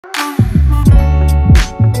You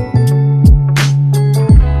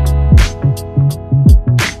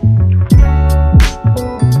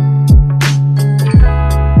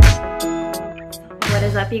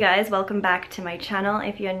guys, welcome back to my channel.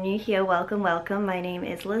 If you're new here, welcome. My name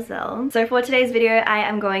is Lizelle. So for today's video, I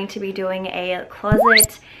am going to be doing a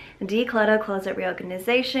closet declutter, closet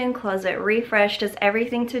reorganization, closet refresh, just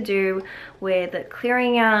everything to do with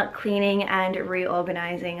clearing out, cleaning, and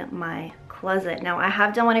reorganizing my closet. Now, I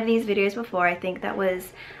have done one of these videos before. I think that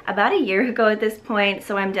was about a year ago at this point,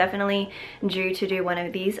 so I'm definitely due to do one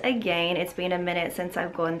of these again. It's been a minute since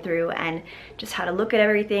I've gone through and just had a look at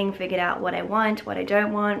everything, figured out what I want, what I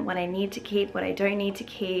don't want, what I need to keep, what I don't need to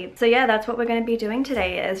keep. So yeah, that's what we're going to be doing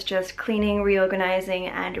today, is just cleaning, reorganizing,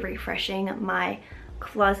 and refreshing my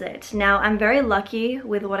closet. Now, I'm very lucky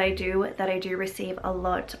with what I do, that I do receive a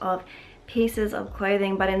lot of pieces of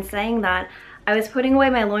clothing, but in saying that, I was putting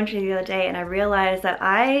away my laundry the other day and I realized that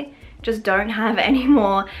I just don't have any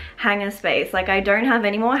more hanger space. Like, I don't have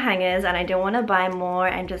any more hangers and I don't want to buy more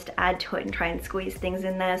and just add to it and try and squeeze things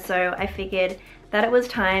in there. So I figured that it was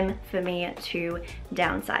time for me to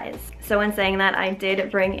downsize. So in saying that, I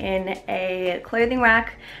did bring in a clothing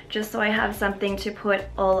rack just so I have something to put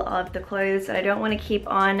all of the clothes that I don't want to keep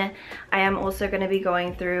on. I am also going to be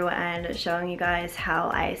going through and showing you guys how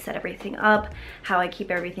I set everything up, how I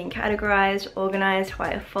keep everything categorized, organized, how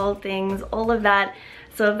I fold things, all of that.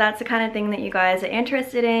 So if that's the kind of thing that you guys are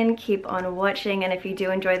interested in, keep on watching. And if you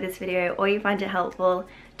do enjoy this video or you find it helpful,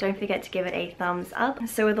 don't forget to give it a thumbs up.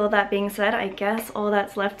 So with all that being said, I guess all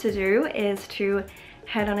that's left to do is to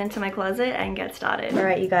head on into my closet and get started. All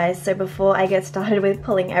right, you guys, so before I get started with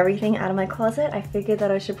pulling everything out of my closet, I figured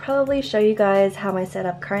that I should probably show you guys how my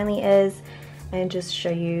setup currently is and just show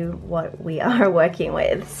you what we are working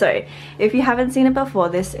with. So if you haven't seen it before,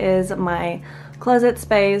 this is my closet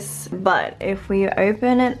space, but if we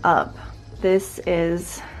open it up, this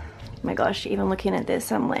is, oh my gosh, even looking at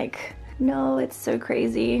this, I'm like, no, it's so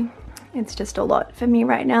crazy. It's just a lot for me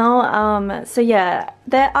right now. So yeah,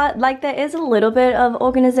 there is a little bit of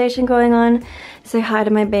organization going on. Say hi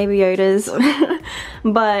to my baby Yodas.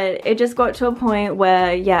 But it just got to a point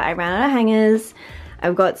where, yeah, I ran out of hangers.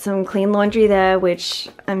 I've got some clean laundry there, which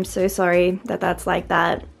I'm so sorry that that's like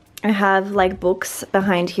that. I have like books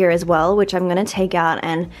behind here as well, which I'm gonna take out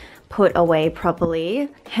and put away properly.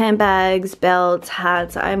 Handbags, belts,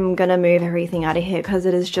 hats, I'm gonna move everything out of here because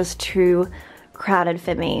it is just too crowded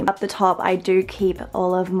for me. Up the top, I do keep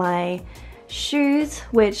all of my shoes,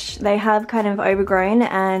 which they have kind of overgrown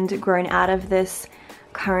and grown out of this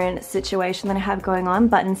current situation that I have going on.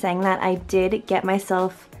 But in saying that, I did get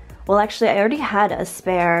myself, well, actually I already had a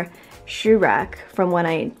spare shoe rack from when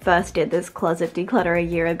I first did this closet declutter a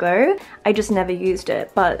year ago. I just never used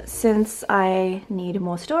it, but since I need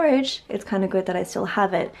more storage, it's kind of good that I still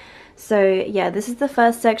have it. So yeah, this is the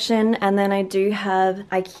first section, and then I do have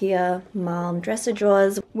IKEA Malm dresser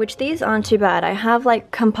drawers, which these aren't too bad. I have like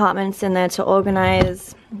compartments in there to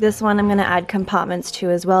organize. This one I'm gonna add compartments to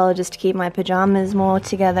as well, just to keep my pajamas more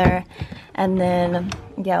together. And then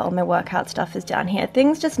yeah, all my workout stuff is down here.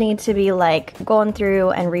 Things just need to be like gone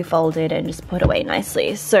through and refolded and just put away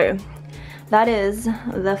nicely. So that is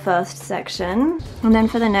the first section. And then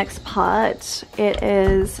for the next part, it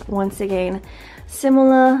is once again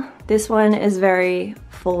similar. This one is very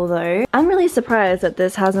full though. I'm really surprised that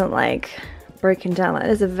this hasn't like broken down. Like,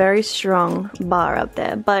 there's a very strong bar up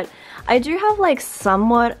there, but I do have like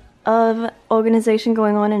somewhat of organization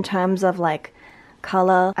going on in terms of like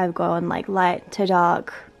color. I've gone like light to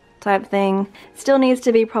dark type thing. Still needs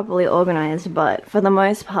to be properly organized, but for the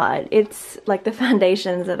most part, it's like the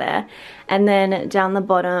foundations are there. And then down the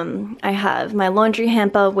bottom, I have my laundry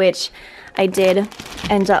hamper, which I did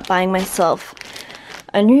end up buying myself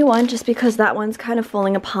a new one just because that one's kind of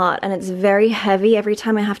falling apart and it's very heavy. Every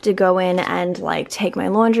time I have to go in and like take my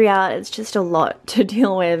laundry out, it's just a lot to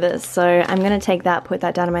deal with. So I'm gonna take that, put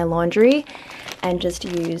that down in my laundry and just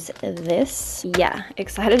use this. Yeah,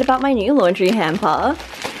 excited about my new laundry hamper.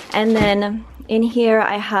 And then in here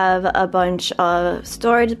I have a bunch of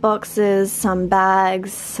storage boxes, some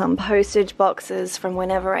bags, some postage boxes from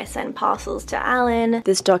whenever I send parcels to Alan.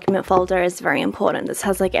 This document folder is very important. This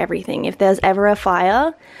has like everything. If there's ever a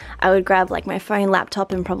fire, I would grab like my phone,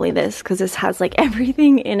 laptop, and probably this, because this has like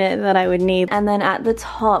everything in it that I would need. And then at the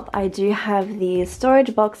top, I do have these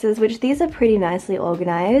storage boxes, which these are pretty nicely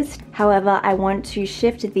organized. However, I want to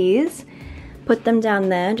shift these, put them down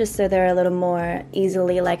there just so they're a little more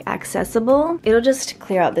easily like accessible. It'll just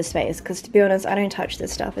clear up the space because, to be honest, I don't touch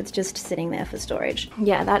this stuff. It's just sitting there for storage.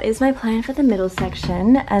 Yeah, that is my plan for the middle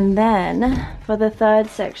section. And then for the third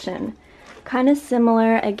section, kind of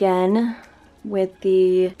similar again with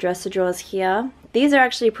the dresser drawers here. These are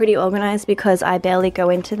actually pretty organized because I barely go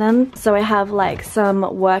into them. So I have like some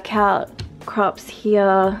workout crops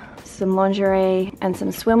here, some lingerie and some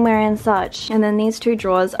swimwear and such. And then these two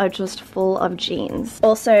drawers are just full of jeans.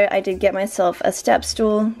 Also, I did get myself a step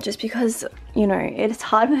stool just because, you know, it's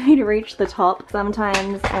hard for me to reach the top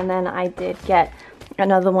sometimes. And then I did get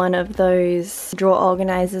another one of those drawer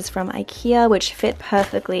organizers from IKEA, which fit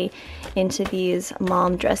perfectly into these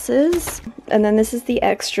mom dresses. And then this is the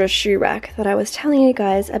extra shoe rack that I was telling you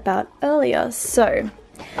guys about earlier. So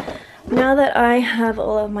now that I have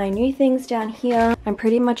all of my new things down here, I'm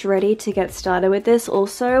pretty much ready to get started with this.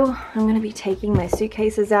 Also, I'm going to be taking my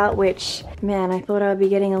suitcases out, which, man, I thought I would be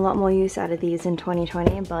getting a lot more use out of these in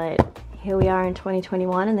 2020, but here we are in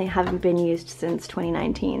 2021 and they haven't been used since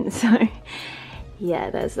 2019, so yeah,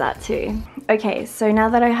 there's that too. Okay, so now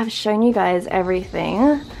that I have shown you guys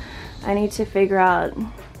everything, I need to figure out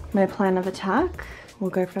my plan of attack.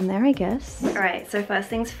 We'll go from there, I guess. Alright, so first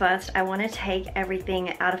things first, I want to take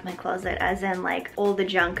everything out of my closet, as in like all the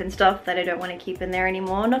junk and stuff that I don't want to keep in there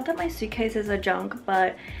anymore. Not that my suitcases are junk,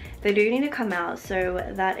 but they do need to come out. So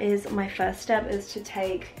that is my first step, is to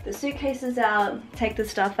take the suitcases out, take the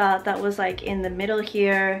stuff out that was like in the middle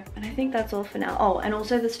here. And I think that's all for now. Oh, and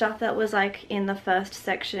also the stuff that was like in the first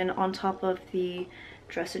section on top of the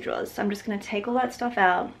dresser drawers. So I'm just going to take all that stuff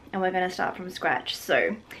out and we're going to start from scratch.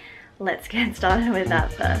 So let's get started with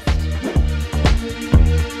that first.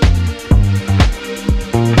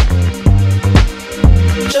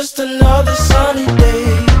 Just another sunny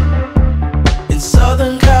day in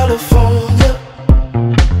Southern California.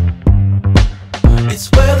 It's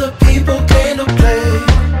where the people came to play.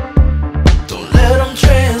 Don't let them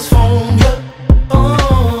transform you.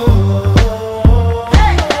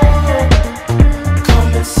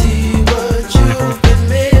 Come and see what you've been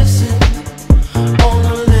missing on a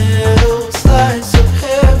little slice of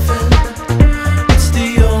heaven. It's the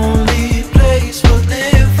only place we're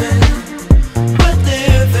living.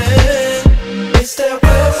 It's that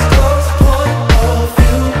West Coast point of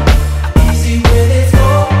view. Easy when it's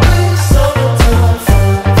always summertime fun.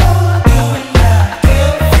 You and I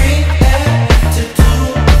get free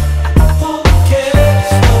attitude. Who cares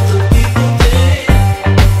what the people think?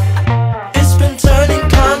 It's been turning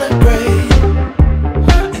kinda gray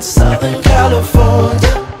in Southern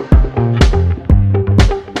California,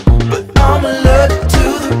 but I'm allergic to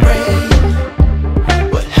the rain.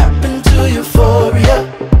 What happened to euphoria?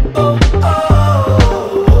 Oh,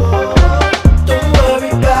 don't worry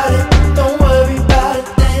about it,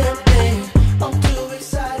 damn thing. I'm too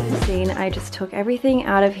excited. I just took everything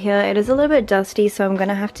out of here. It is a little bit dusty, so I'm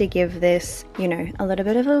gonna have to give this, you know, a little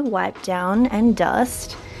bit of a wipe down and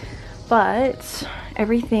dust. But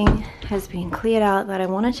everything has been cleared out that I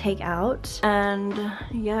want to take out, and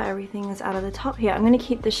yeah, everything is out of the top here. I'm gonna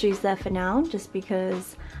keep the shoes there for now, just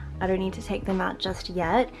because I don't need to take them out just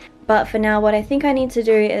yet. But for now, what I think I need to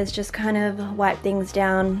do is just kind of wipe things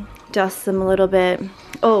down, dust them a little bit.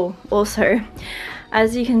 Oh, also,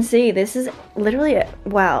 as you can see, this is literally,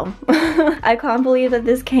 wow. I can't believe that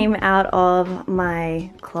this came out of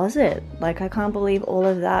my closet. Like, I can't believe all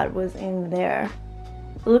of that was in there.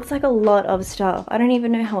 It looks like a lot of stuff. I don't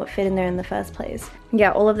even know how it fit in there in the first place.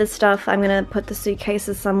 Yeah, all of this stuff, I'm gonna put the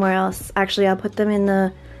suitcases somewhere else. Actually, I'll put them in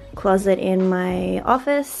the closet in my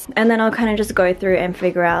office, and then I'll kind of just go through and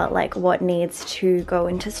figure out like what needs to go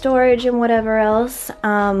into storage and whatever else.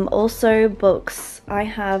 Also books. I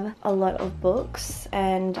have a lot of books,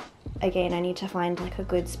 and again, I need to find like a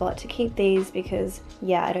good spot to keep these, because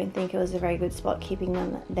yeah, I don't think it was a very good spot keeping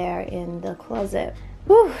them there in the closet.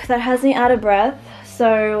 Whew, that has me out of breath.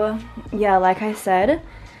 So yeah, like I said,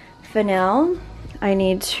 for now I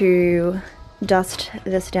need to dust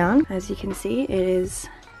this down. As you can see, it is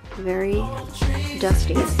very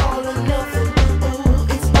dusty. It's all or nothing, ooh,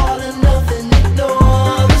 it's all or nothing.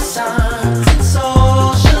 Ignore the signs and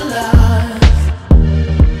socialize.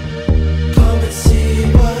 Come and see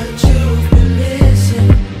what you've been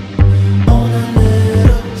missing on a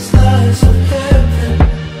little slice of heaven.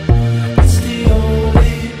 It's the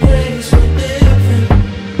only place we're living.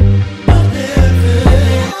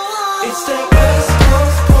 It's that West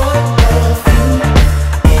Coast point of view.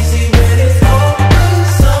 Easy when it's always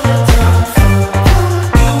summertime fun.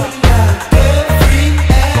 You and I get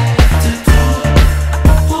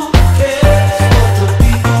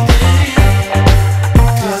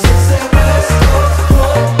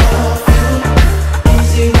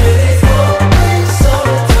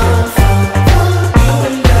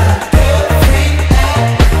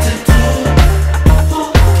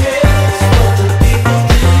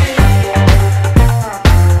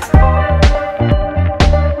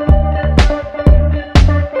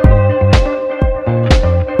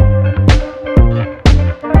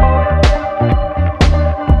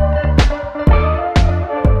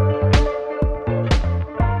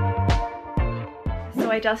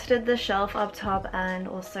dusted the shelf up top and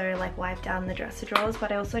also like wiped down the dresser drawers,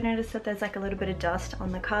 but I also noticed that there's like a little bit of dust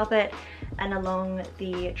on the carpet and along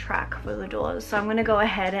the track for the doors. So I'm gonna go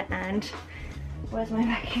ahead and, where's my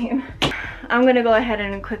vacuum? I'm gonna go ahead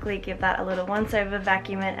and quickly give that a little once over,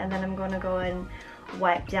 vacuum it, and then I'm gonna go and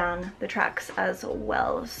wipe down the tracks as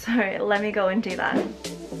well. So let me go and do that.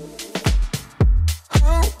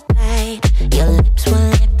 Your lips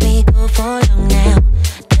won't let me go for long now.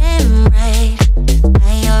 Damn right,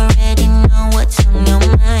 I already know what's on your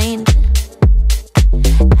mind.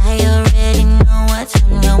 I already know what's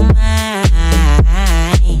on your mind.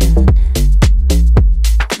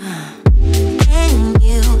 And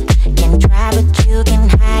you can try, but you can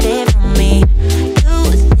hide it from me.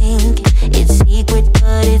 You think it's secret,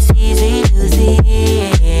 but it's easy to see.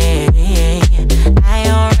 I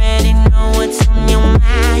already know what's on your mind.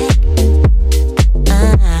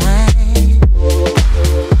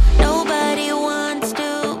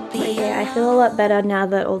 I feel a lot better now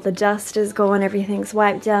that all the dust is gone, everything's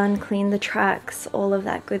wiped down, cleaned the tracks, all of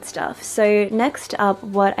that good stuff. So next up,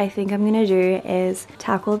 what I think I'm gonna do is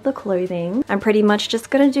tackle the clothing. I'm pretty much just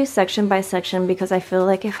gonna do section by section because I feel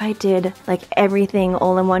like if I did like everything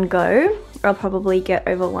all in one go, I'll probably get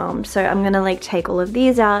overwhelmed. So I'm gonna like take all of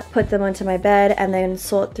these out, put them onto my bed, and then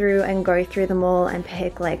sort through and go through them all and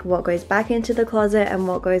pick like what goes back into the closet and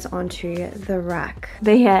what goes onto the rack.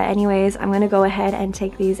 But yeah, anyways, I'm gonna go ahead and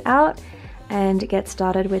take these out and get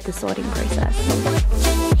started with the sorting process.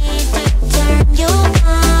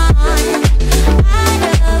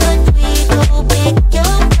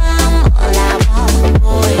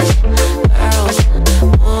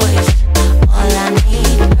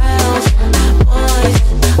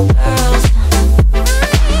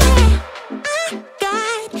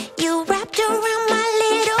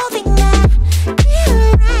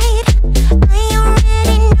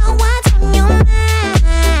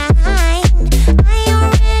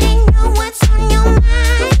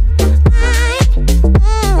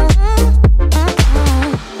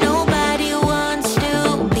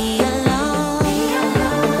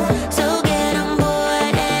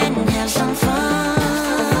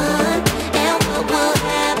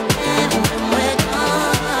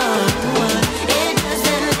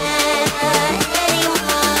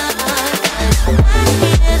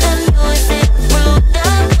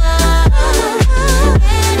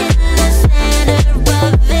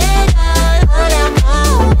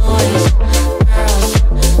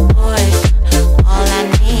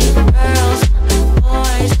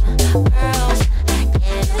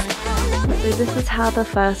 How the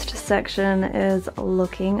first section is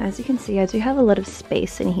looking. As you can see, I do have a lot of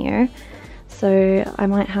space in here, so I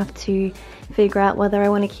might have to figure out whether I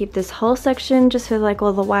want to keep this whole section just for like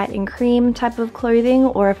all the white and cream type of clothing,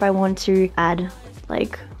 or if I want to add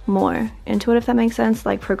like more into it, if that makes sense,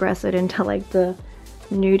 like progress it into like the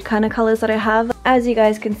nude kind of colors that I have. As you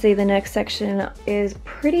guys can see, the next section is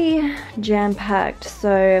pretty jam-packed,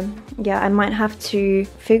 so yeah, I might have to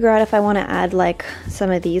figure out if I want to add like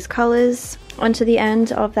some of these colors onto the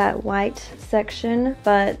end of that white section,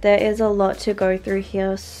 but there is a lot to go through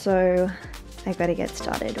here, so I gotta get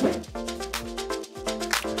started.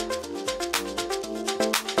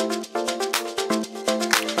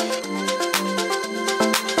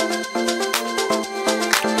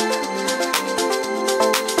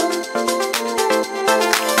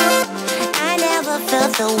 I never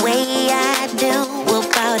felt the way I do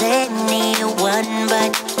about anyone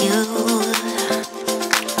but you.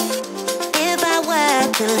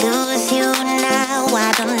 To lose you now,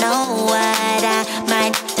 I don't know what I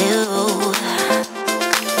might do.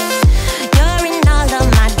 You're in all of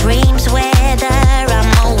my dreams, whether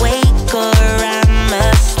I'm awake or I'm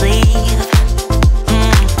asleep.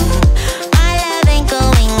 My love ain't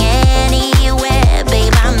going anywhere,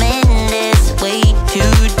 babe, I'm in this way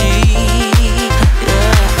too deep.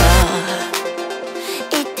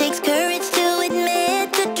 It takes courage to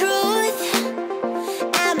admit the truth.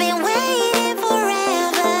 I've been waiting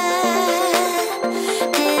forever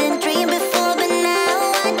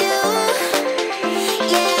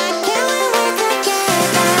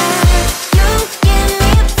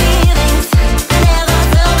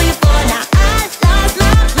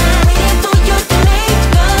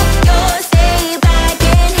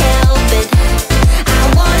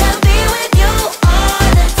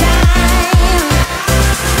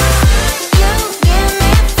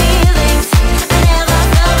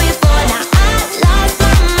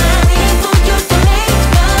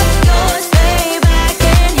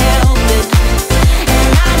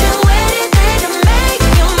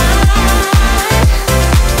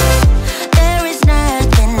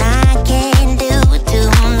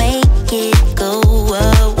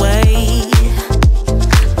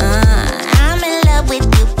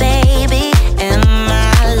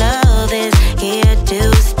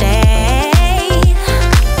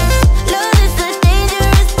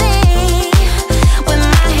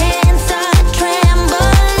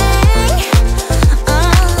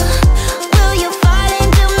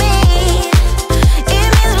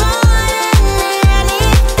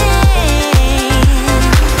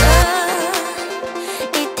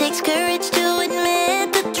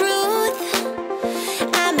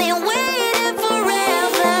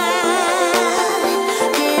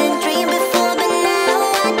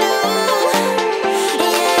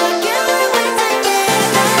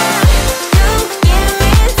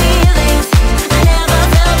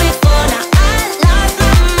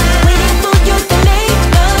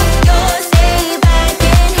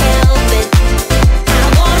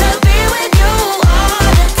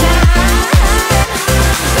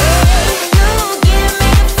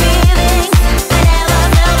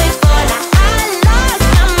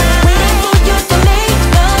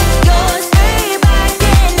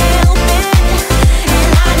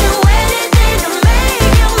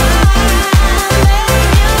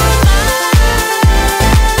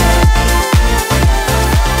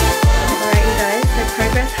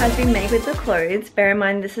be made with the clothes. Bear in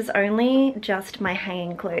mind, this is only just my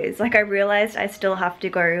hanging clothes. Like, I realized I still have to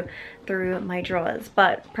go through my drawers,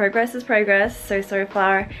 but progress is progress. So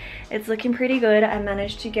far it's looking pretty good. I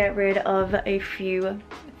managed to get rid of a few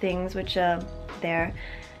things which are there.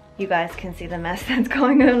 You guys can see the mess that's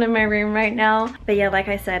going on in my room right now. But yeah, like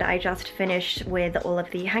I said, I just finished with all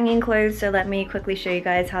of the hanging clothes, so let me quickly show you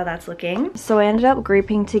guys how that's looking. So I ended up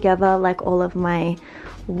grouping together like all of my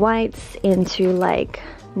whites into like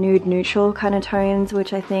nude neutral kind of tones,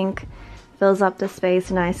 which I think fills up the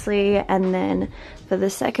space nicely. And then for the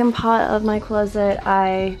second part of my closet,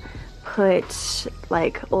 I put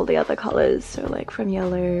like all the other colors, so like from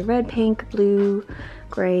yellow, red, pink, blue,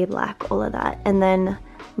 gray, black, all of that. And then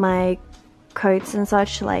my coats and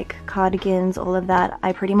such, like cardigans, all of that,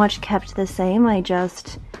 I pretty much kept the same. I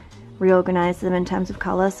just reorganized them in terms of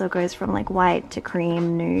color, so it goes from like white to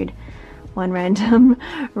cream, nude, one random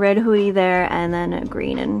red hoodie there, and then a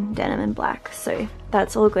green and denim and black. So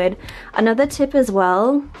that's all good. Another tip as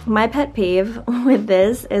well, my pet peeve with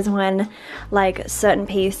this is when like certain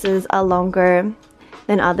pieces are longer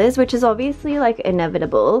than others, which is obviously like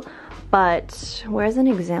inevitable. But where's an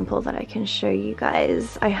example that I can show you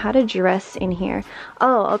guys? I had a dress in here.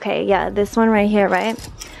 Oh, okay, yeah, this one right here, right?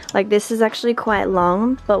 Like, this is actually quite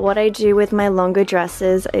long, but what I do with my longer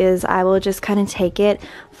dresses is I will just kind of take it,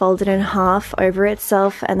 fold it in half over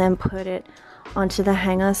itself, and then put it onto the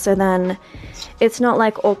hanger, so then it's not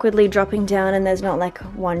like awkwardly dropping down, and there's not like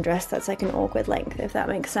one dress that's like an awkward length, if that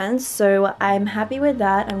makes sense. So I'm happy with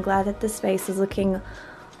that. I'm glad that the space is looking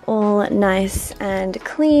all nice and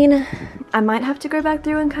clean. I might have to go back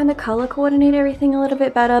through and kind of color coordinate everything a little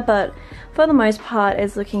bit better, but for the most part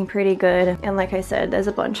it's looking pretty good. And like I said, there's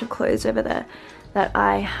a bunch of clothes over there that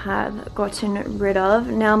I have gotten rid of.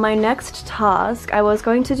 Now my next task, I was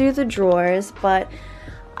going to do the drawers, but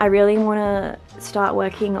I really want to start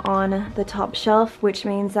working on the top shelf, which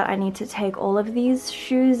means that I need to take all of these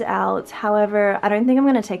shoes out. However, I don't think I'm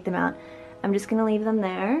going to take them out. I'm just gonna leave them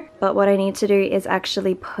there. But what I need to do is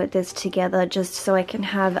actually put this together just so I can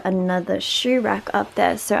have another shoe rack up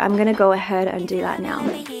there. So I'm gonna go ahead and do that now.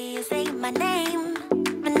 Let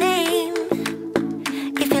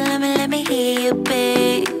me hear you,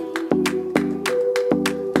 babe.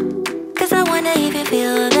 'Cause I wonder if you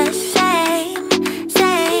feel the same.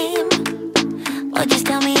 Or just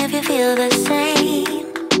tell me if you feel the same.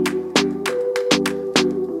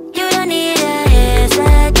 You don't need to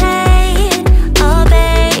hesitate, oh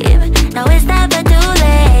babe. No, it's never too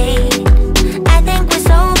late. I think we're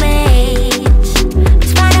soulmates.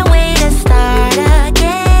 Let's find a way to start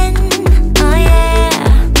again. Oh yeah.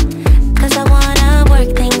 'Cause I wanna work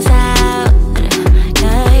things out.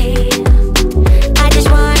 Yeah. I just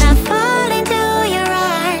wanna fall into your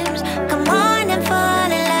arms. Come on and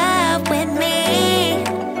fall in love with me.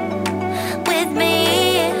 With me.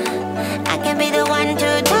 I can be the one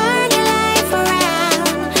to turn your life around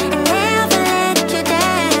and never let you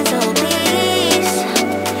down. So please,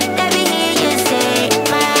 let me hear you say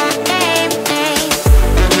my name. Let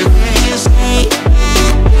me hear you say my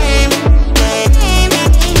name.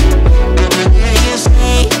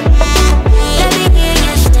 Let me hear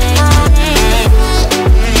you say my name.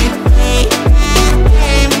 Let me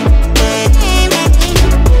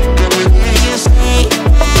hear you say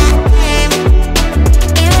my name.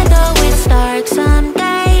 Even though it's dark some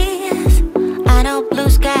days, I know blue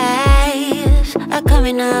skies are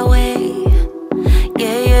coming our way.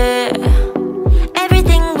 Yeah, yeah.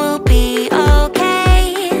 Everything will be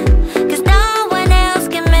okay. 'Cause no one else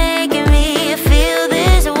can make me feel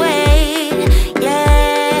this way.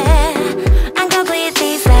 Yeah. I'm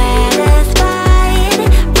completely satisfied,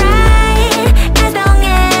 right? As long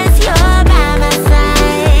as you're by my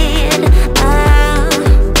side.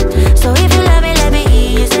 So if you love me, let me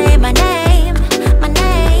hear you say my name. My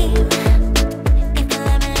name. If you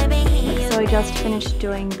love me, let me hear you. So I just finished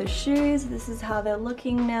doing the shoes. This is how they're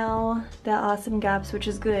looking now. There are some gaps, which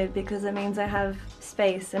is good because it means I have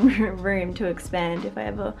space and room to expand if I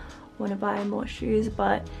ever want to buy more shoes.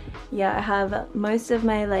 But yeah, I have most of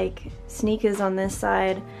my like sneakers on this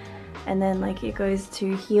side, and then like it goes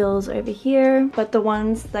to heels over here. But the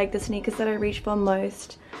ones, like the sneakers that I reach for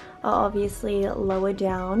most, are obviously lower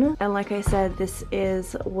down. And like I said, this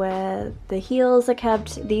is where the heels are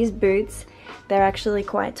kept. These boots, they're actually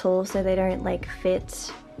quite tall, so they don't like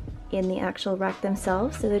fit in the actual rack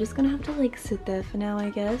themselves, so they're just gonna have to like sit there for now, I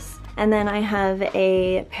guess. And then I have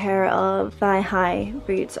a pair of thigh-high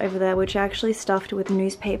boots over there, which are actually stuffed with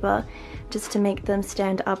newspaper just to make them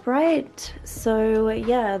stand upright. So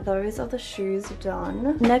yeah, those are the shoes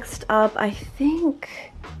done. Next up, I think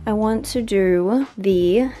I want to do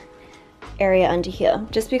the area under here,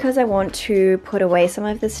 just because I want to put away some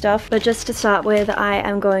of this stuff. But just to start with, I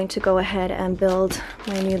am going to go ahead and build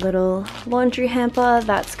my new little laundry hamper.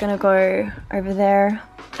 That's gonna go over there.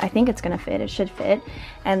 I think it's gonna fit, it should fit.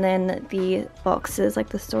 And then the boxes, like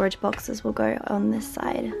the storage boxes, will go on this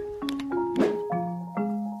side.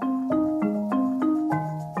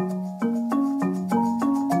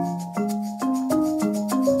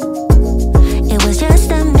 It was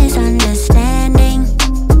just a misunderstanding.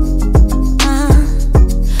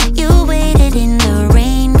 You waited in the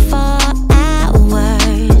rain for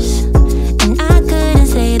hours, and I couldn't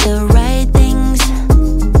say the right things.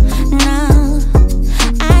 No,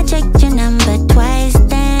 I checked your number twice,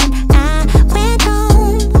 then I went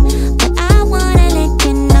home. But I wanna let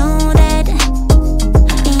you know that,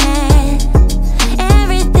 yeah,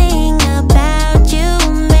 everything about you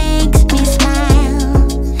makes me smile.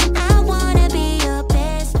 I wanna be your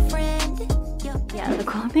best friend. Yeah, the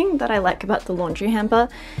cool thing that I like about the laundry hamper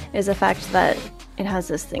is the fact that it has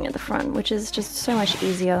this thing at the front, which is just so much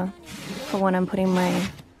easier for when I'm putting my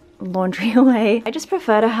laundry away. I just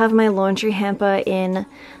prefer to have my laundry hamper in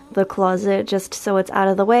the closet just so it's out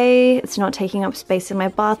of the way. It's not taking up space in my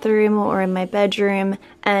bathroom or in my bedroom,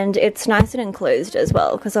 and it's nice and enclosed as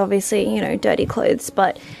well, because obviously, you know, dirty clothes,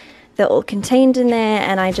 but they're all contained in there,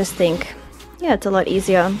 and I just think, yeah, it's a lot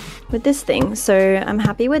easier with this thing. So I'm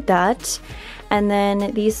happy with that. And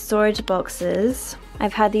then these storage boxes,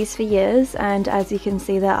 I've had these for years, and as you can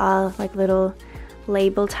see, there are like little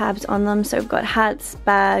label tabs on them. So I've got hats,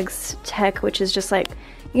 bags, tech, which is just like,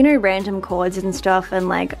 you know, random cords and stuff, and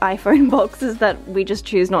like iPhone boxes that we just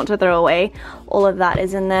choose not to throw away. All of that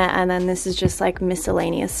is in there. And then this is just like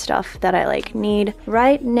miscellaneous stuff that I like need.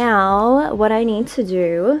 Right now, what I need to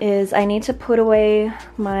do is I need to put away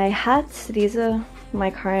my hats. These are my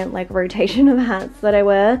current like rotation of hats that I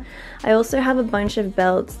wear. I also have a bunch of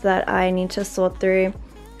belts that I need to sort through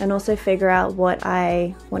and also figure out what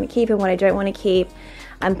I want to keep and what I don't want to keep.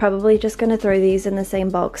 I'm probably just going to throw these in the same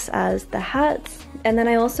box as the hats. And then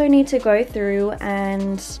I also need to go through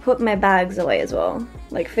and put my bags away as well,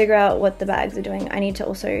 like figure out what the bags are doing. I need to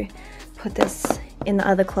also put this in the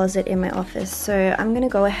other closet in my office. So I'm going to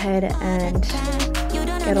go ahead and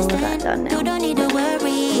get all of that done now. You don't need to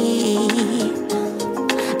worry.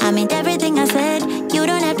 I meant everything I said. You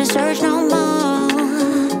don't have to search no more.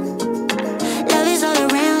 Love is all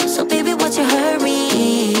around, so baby, what's your hurry?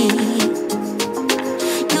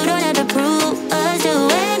 You don't have to prove us to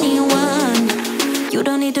anyone. You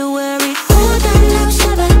don't need to worry. Hold on now,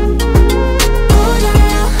 Shabba. Hold on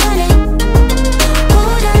now, honey.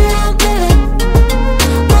 Hold on now, baby.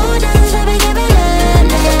 Hold on, Shabba, give me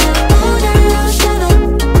love, love. Hold on now, Shabba.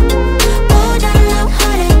 Hold on now,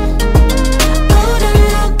 honey. Hold on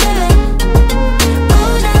now, baby.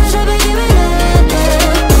 Hold on, Shabba, give me love, love.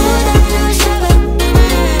 Hold on now, Shabba.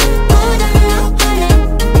 Hold on now, honey.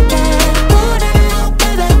 Yeah. Hold on now,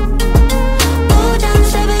 baby. Hold on,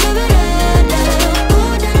 Shabba, give me love, love.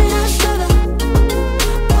 Hold on now, Shabba.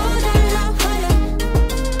 Hold on now, honey.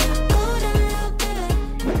 Hold on now,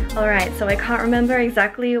 baby. Alright, so I can't remember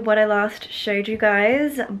exactly what I last showed you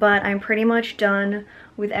guys, but I'm pretty much done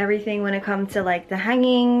with everything when it comes to like the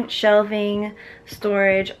hanging, shelving,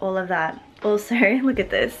 storage, all of that. Also, look at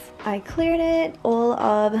this. I cleared it. All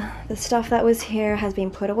of the stuff that was here has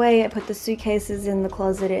been put away. I put the suitcases in the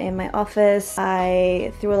closet in my office.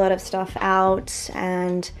 I threw a lot of stuff out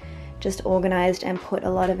and just organized and put a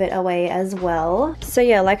lot of it away as well. So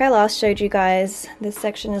yeah, like I last showed you guys, this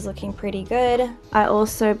section is looking pretty good. I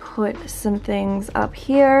also put some things up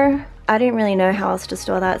here. I didn't really know how else to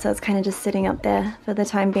store that, so it's kind of just sitting up there for the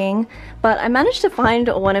time being. But I managed to find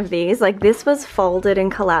one of these. Like, this was folded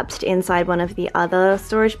and collapsed inside one of the other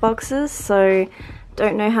storage boxes, so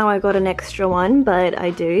don't know how I got an extra one, but I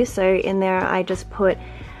do. So in there I just put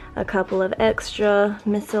a couple of extra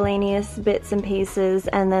miscellaneous bits and pieces,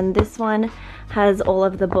 and then this one has all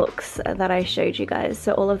of the books that I showed you guys.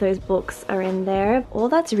 So all of those books are in there. All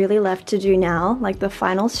that's really left to do now, like the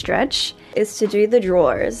final stretch, is to do the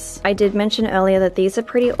drawers. I did mention earlier that these are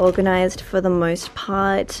pretty organized for the most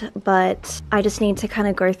part, but I just need to kind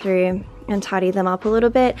of go through and tidy them up a little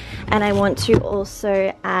bit. And I want to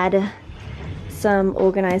also add some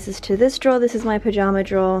organizers to this drawer. This is my pajama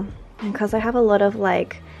drawer, and because I have a lot of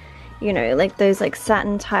like, you know, like those like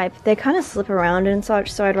satin type, they kind of slip around and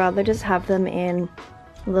such, so I'd rather just have them in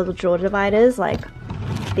little drawer dividers like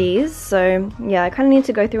these. So yeah, I kind of need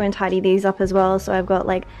to go through and tidy these up as well. So I've got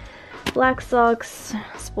like black socks,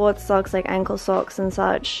 sports socks like ankle socks and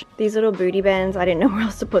such. These little booty bands, I didn't know where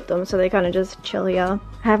else to put them, so they kind of just chill here.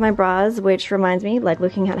 I have my bras, which reminds me, like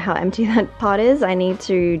looking at how empty that part is, I need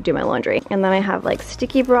to do my laundry. And then I have like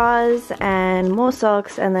sticky bras and more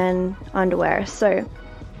socks and then underwear. So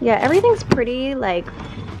yeah, everything's pretty like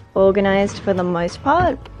organized for the most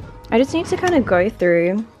part. I just need to kind of go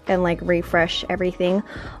through and like refresh everything.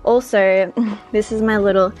 Also, this is my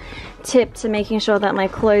little tip to making sure that my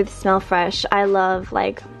clothes smell fresh. I love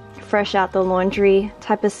like fresh out the laundry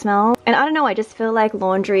type of smell. And I don't know, I just feel like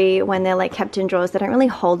laundry, when they're like kept in drawers, they don't really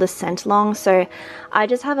hold the scent long. So I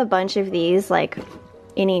just have a bunch of these like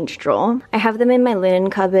in each drawer. I have them in my linen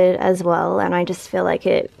cupboard as well, and I just feel like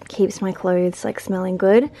it keeps my clothes like smelling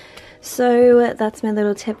good. So that's my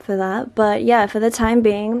little tip for that. But yeah, for the time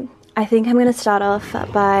being, I think I'm gonna start off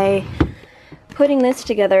by putting this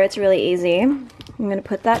together. It's really easy. I'm gonna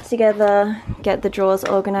put that together, get the drawers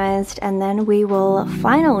organized, and then we will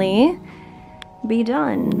finally be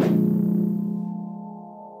done.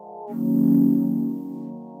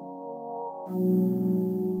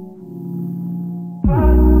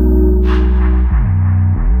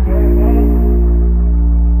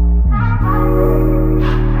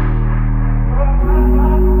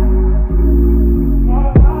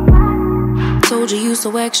 You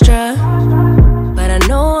so extra, but I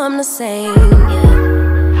know I'm the same,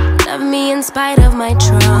 yeah. Love me in spite of my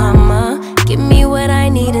trauma. Give me what I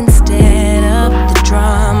need instead of the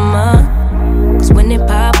drama. Cause when it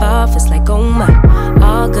pop off, it's like, oh my,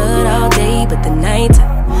 all good all day, but the night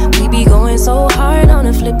we be going so hard on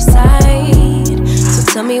the flip side.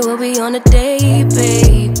 So tell me what we on a day,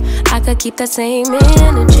 babe. I could keep that same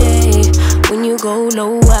energy. When you go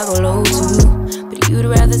low, I go low too. But you'd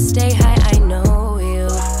rather stay high, I know.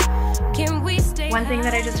 One thing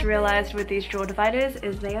that I just realized with these drawer dividers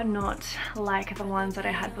is they are not like the ones that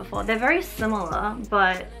I had before. They're very similar,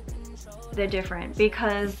 but they're different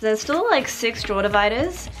because there's still like 6 drawer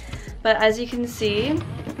dividers, but as you can see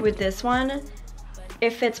with this one,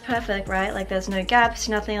 it fits perfect, right? Like there's no gaps,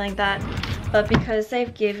 nothing like that. But because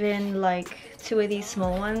they've given like 2 of these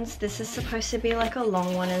small ones, this is supposed to be like a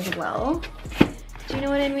long one as well. Do you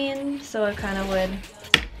know what I mean? So it kind of would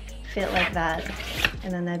fit like that,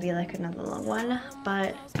 and then there'd be like another long one,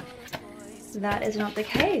 but that is not the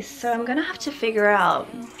case. So I'm gonna have to figure out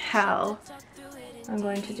how I'm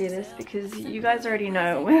going to do this, because you guys already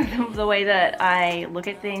know with the way that I look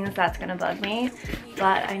at things, that's gonna bug me,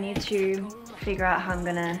 but I need to figure out how I'm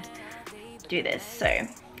gonna do this. So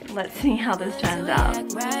let's see how this turns out.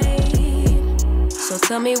 So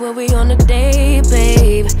tell me what we on a day,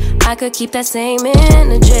 babe. I could keep that same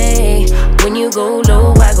energy. When you go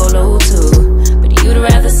low, I go low too. But you'd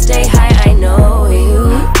rather stay high, I know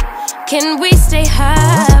you. Can we stay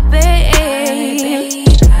high, babe?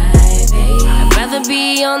 I'd rather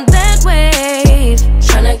be on that wave,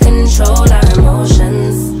 tryna control our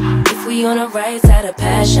emotions. If we on the right side of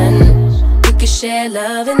passion, we could share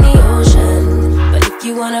love in the ocean. But if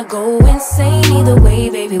you wanna go insane either way,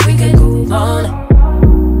 baby, we could go on.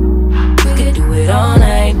 Do it all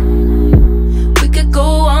night. We could go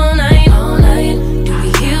all night, all night. Do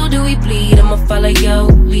we heal, do we bleed? I'ma follow your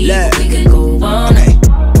lead. We could go all night.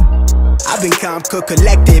 I've been calm, cool,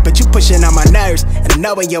 collected, but you pushing on my nerves, and I'm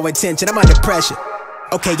knowing your intention, I'm under pressure.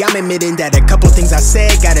 Okay, I'm admitting that a couple things I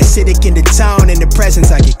said got acidic in the tone, in the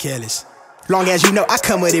presence I get careless. Long as you know I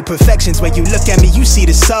come with imperfections. When you look at me, you see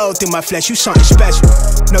the soul through my flesh. You something special.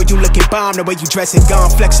 Know you looking bomb, the way you dressing, gone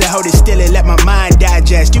flex it, hold it still and let my mind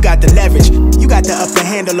digest. You got the leverage, you got the upper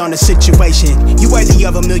handle on the situation. You worthy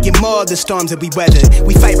of a million more of the storms that we weathered.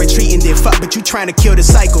 We fight retreating, then fuck, but you trying to kill the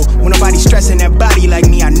cycle. When nobody's stressing that body like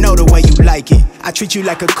me, I know the way you like it. I treat you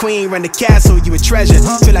like a queen, run the castle, you a treasure.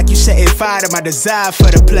 Feel like you setting fire to my desire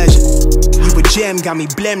for the pleasure. You a gem, got me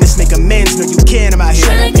blem, let's make amends. Know you can, I'm out here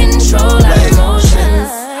trying to control our emotions.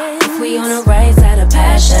 If we on the right side of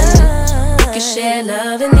passion, we can share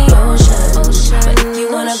love in the ocean. But if you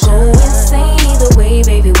wanna go insane either way,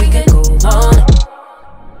 baby, we could go on.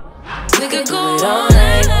 We could go all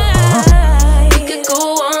night. We could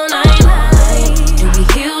go all night. Do we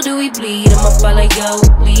heal, do we bleed? I'ma follow your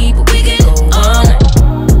lead, but we could go all night.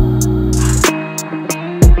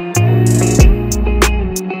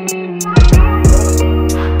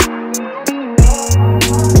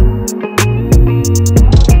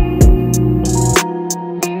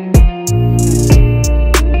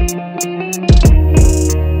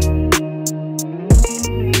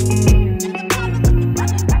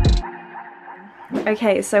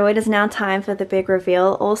 Okay, so it is now time for the big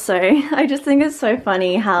reveal. Also, I just think it's so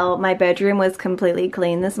funny how my bedroom was completely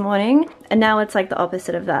clean this morning, and now it's like the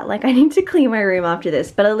opposite of that. Like, I need to clean my room after this,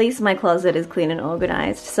 but at least my closet is clean and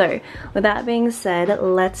organized. So with that being said,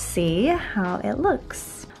 let's see how it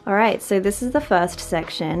looks. Alright, so this is the first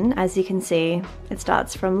section. As you can see, it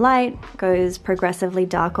starts from light, goes progressively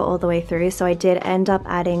darker all the way through. So I did end up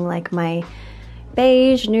adding like my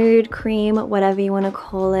beige, nude, cream, whatever you want to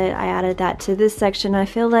call it. I added that to this section. I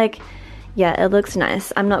feel like, yeah, it looks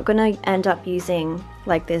nice. I'm not gonna end up using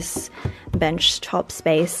like this bench top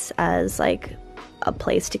space as like a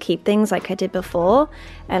place to keep things like I did before,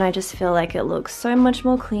 and I just feel like it looks so much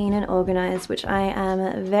more clean and organized, which I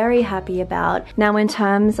am very happy about. Now, in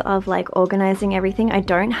terms of like organizing everything, I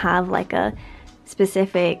don't have like a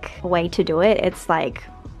specific way to do it. It's like,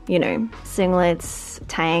 you know, singlets,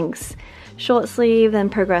 tanks, short sleeve, then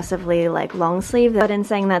progressively like long sleeve. But in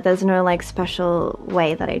saying that, there's no like special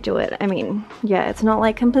way that I do it. I mean, yeah, it's not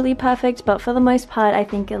like completely perfect, but for the most part I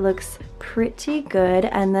think it looks pretty good.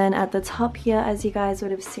 And then at the top here, as you guys would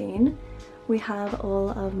have seen, we have all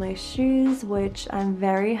of my shoes, which I'm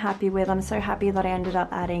very happy with. I'm so happy that I ended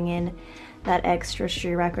up adding in that extra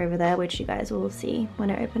shoe rack over there, which you guys will see when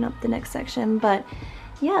I open up the next section. But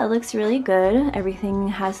yeah, it looks really good. Everything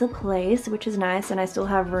has a place, which is nice, and I still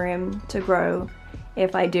have room to grow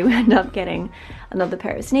if I do end up getting another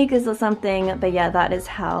pair of sneakers or something. But yeah, that is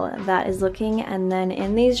how that is looking. And then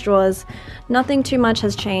in these drawers, nothing too much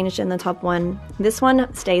has changed in the top one. This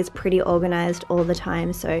one stays pretty organized all the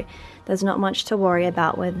time, so there's not much to worry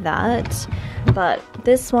about with that. But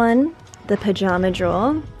this one, the pajama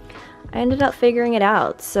drawer, I ended up figuring it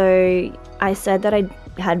out. So I said that I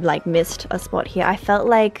had like missed a spot here. I felt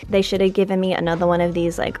like they should have given me another one of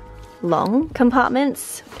these like long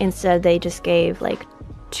compartments. Instead, they just gave like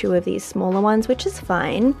 2 of these smaller ones, which is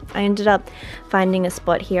fine. I ended up finding a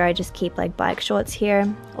spot here. I just keep like bike shorts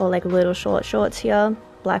here, or like little short shorts here,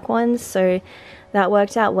 black ones, so that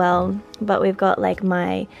worked out well. But we've got like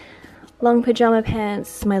my long pajama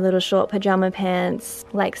pants, my little short pajama pants,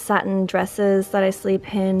 like satin dresses that I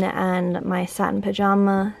sleep in, and my satin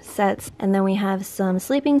pajama sets. And then we have some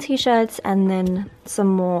sleeping t-shirts, and then some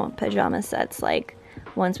more pajama sets, like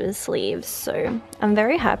ones with sleeves. So I'm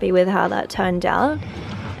very happy with how that turned out.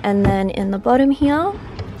 And then in the bottom here,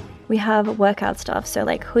 we have workout stuff, so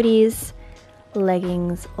like hoodies,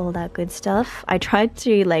 leggings, all that good stuff. I tried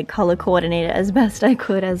to like color coordinate it as best I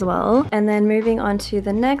could as well. And then moving on to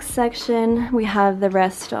the next section, we have the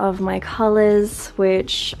rest of my colors,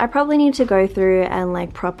 which I probably need to go through and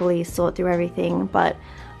like properly sort through everything, but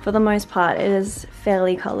for the most part it is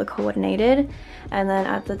fairly color coordinated. And then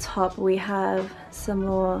at the top we have some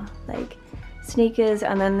more like sneakers,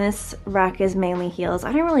 and then this rack is mainly heels.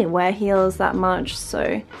 I don't really wear heels that much,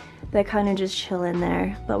 so they're kind of just chill in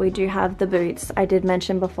there. But we do have the boots. I did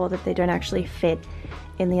mention before that they don't actually fit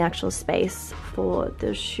in the actual space for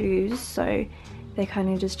the shoes, so they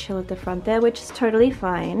kind of just chill at the front there, which is totally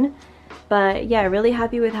fine. But yeah, really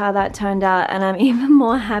happy with how that turned out, and I'm even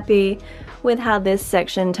more happy with how this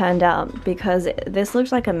section turned out, because this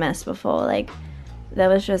looked like a mess before. Like, there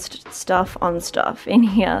was just stuff on stuff in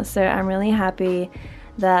here, so I'm really happy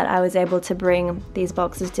that I was able to bring these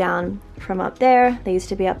boxes down from up there. They used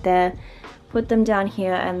to be up there, put them down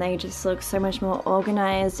here, and they just look so much more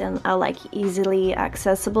organized and are like easily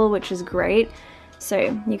accessible, which is great. So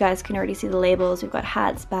you guys can already see the labels. We've got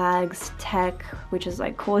hats, bags, tech, which is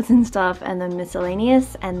like cords and stuff, and then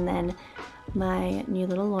miscellaneous, and then my new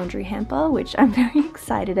little laundry hamper, which I'm very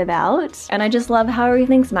excited about. And I just love how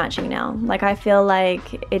everything's matching now. Like, I feel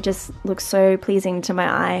like it just looks so pleasing to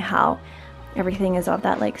my eye how everything is of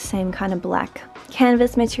that like same kind of black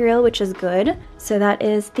canvas material, which is good. So that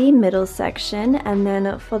is the middle section. And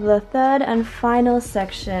then for the third and final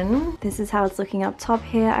section, this is how it's looking up top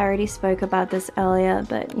here. I already spoke about this earlier,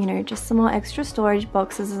 but you know, just some more extra storage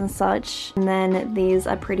boxes and such. And then these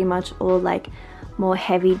are pretty much all like more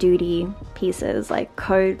heavy duty pieces, like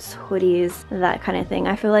coats, hoodies, that kind of thing.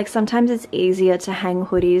 I feel like sometimes it's easier to hang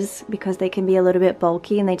hoodies because they can be a little bit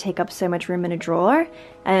bulky and they take up so much room in a drawer,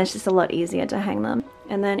 and it's just a lot easier to hang them.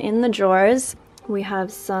 And then in the drawers we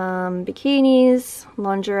have some bikinis,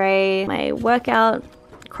 lingerie, my workout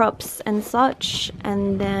crops and such.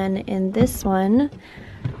 And then in this one,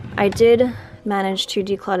 I did manage to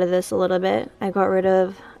declutter this a little bit. I got rid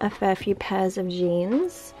of a fair few pairs of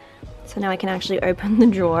jeans, so now I can actually open the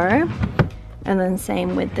drawer. And then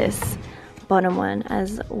same with this bottom one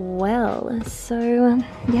as well. So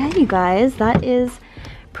yeah, you guys, that is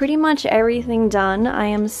pretty much everything done. I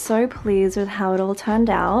am so pleased with how it all turned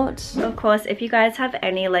out. Of course, if you guys have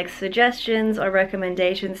any like suggestions or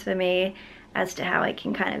recommendations for me, as to how I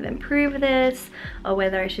can kind of improve this or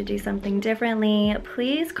whether I should do something differently,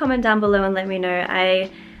 please comment down below and let me know.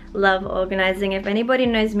 I love organizing. If anybody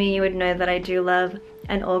knows me, you would know that I do love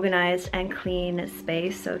an organized and clean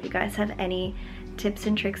space. So if you guys have any tips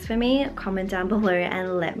and tricks for me, comment down below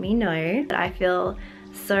and let me know. I feel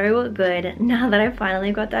so good now that I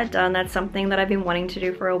finally got that done. That's something that I've been wanting to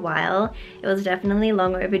do for a while. It was definitely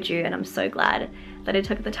long overdue, and I'm so glad that I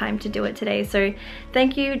took the time to do it today. So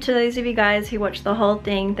thank you to those of you guys who watched the whole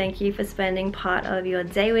thing. Thank you for spending part of your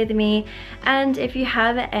day with me. And if you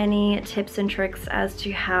have any tips and tricks as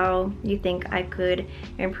to how you think I could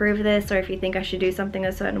improve this, or if you think I should do something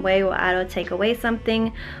a certain way or add or take away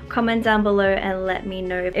something, comment down below and let me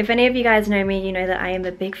know. If any of you guys know me, you know that I am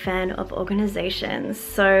a big fan of organizations.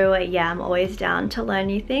 So yeah, I'm always down to learn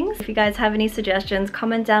new things. If you guys have any suggestions,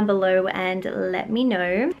 comment down below and let me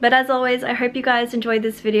know. But as always, I hope you guys enjoyed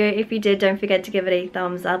this video. If you did, don't forget to give it a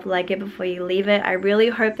thumbs up, like it before you leave it. I really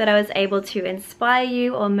hope that I was able to inspire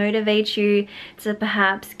you or motivate you to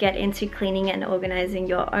perhaps get into cleaning and organizing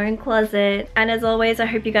your own closet. And as always, I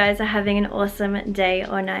hope you guys are having an awesome day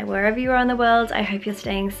or night wherever you are in the world. I hope you're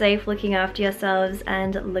staying safe, looking after yourselves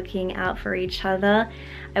and looking out for each other.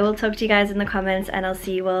 I will talk to you guys in the comments, and I'll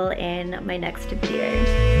see you all in my next video.